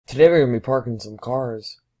Today we're going to be parking some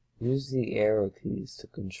cars. Use the arrow keys to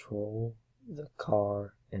control the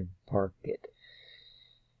car and park it.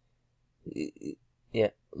 Yeah,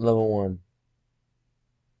 level 1.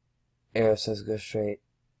 Arrow says go straight.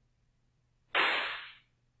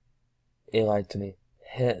 It lied to me.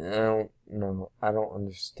 I don't know. I don't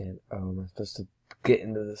understand. Oh, am I supposed to get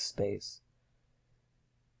into this space?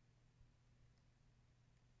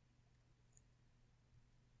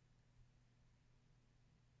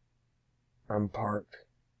 I'm parked.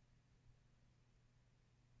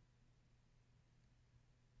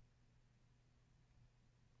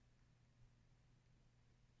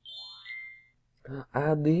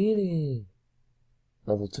 I did it.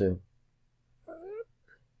 Level 2. I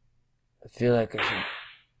feel like I should.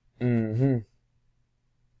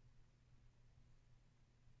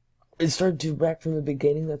 It started to back from the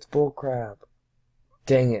beginning? That's bullcrap.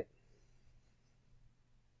 Dang it.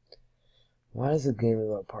 Why does a game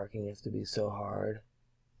about parking have to be so hard?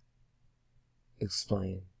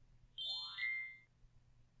 Explain.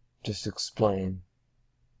 Just explain.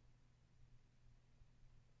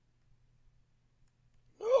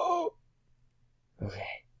 Okay.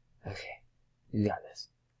 You got this.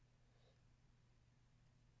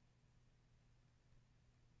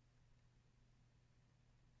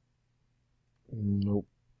 Nope.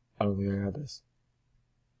 I don't think I got this.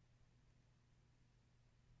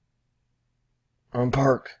 I'm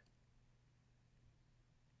parked.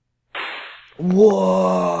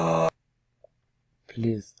 Whoa!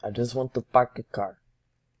 Please, I just want to park a car.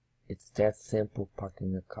 It's that simple,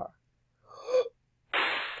 parking a car.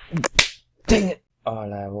 Dang it!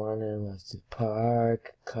 All I wanted was to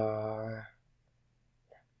park a car.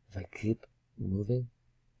 If I keep moving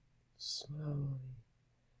slowly,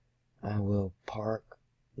 I will park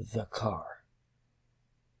the car.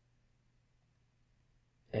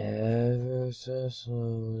 Ever so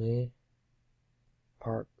slowly,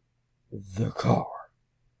 park the car.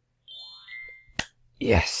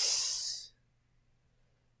 Yes!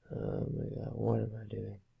 Oh my god, what am I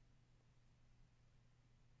doing?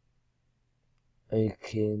 Are you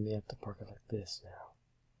kidding me? I have to park it like this now.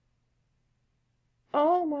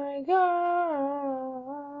 Oh my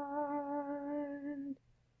god!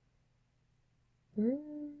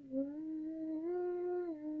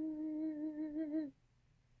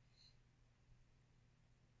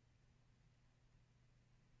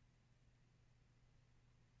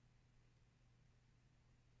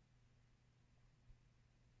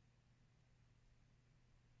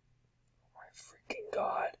 Freaking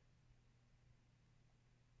god.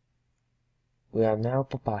 We have now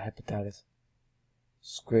Popeye hepatitis.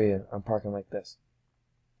 Screw you, I'm parking like this.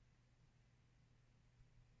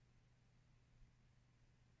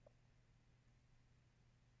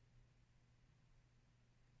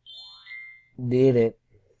 Did it.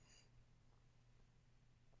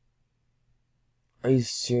 Are you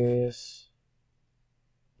serious?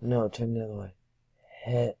 No, turn the other way.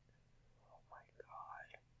 Hit. Oh my god.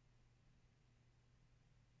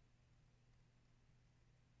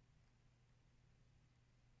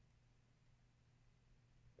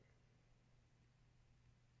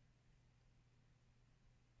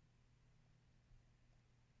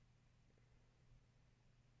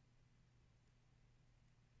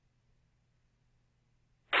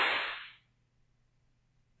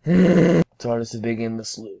 It's hardest to begin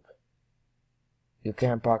this loop. You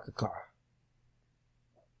can't park a car.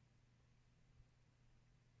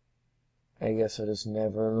 I guess I'll just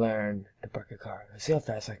never learn to park a car. Let's see how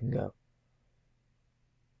fast I can go.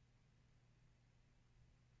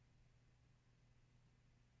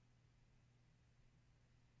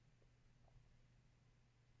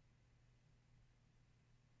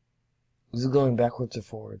 Is it going backwards or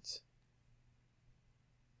forwards?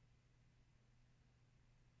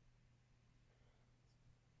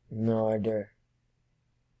 No idea.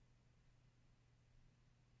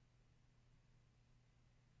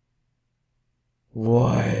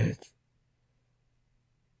 What?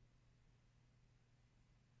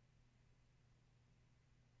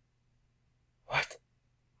 What?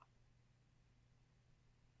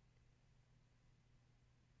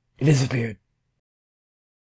 It disappeared.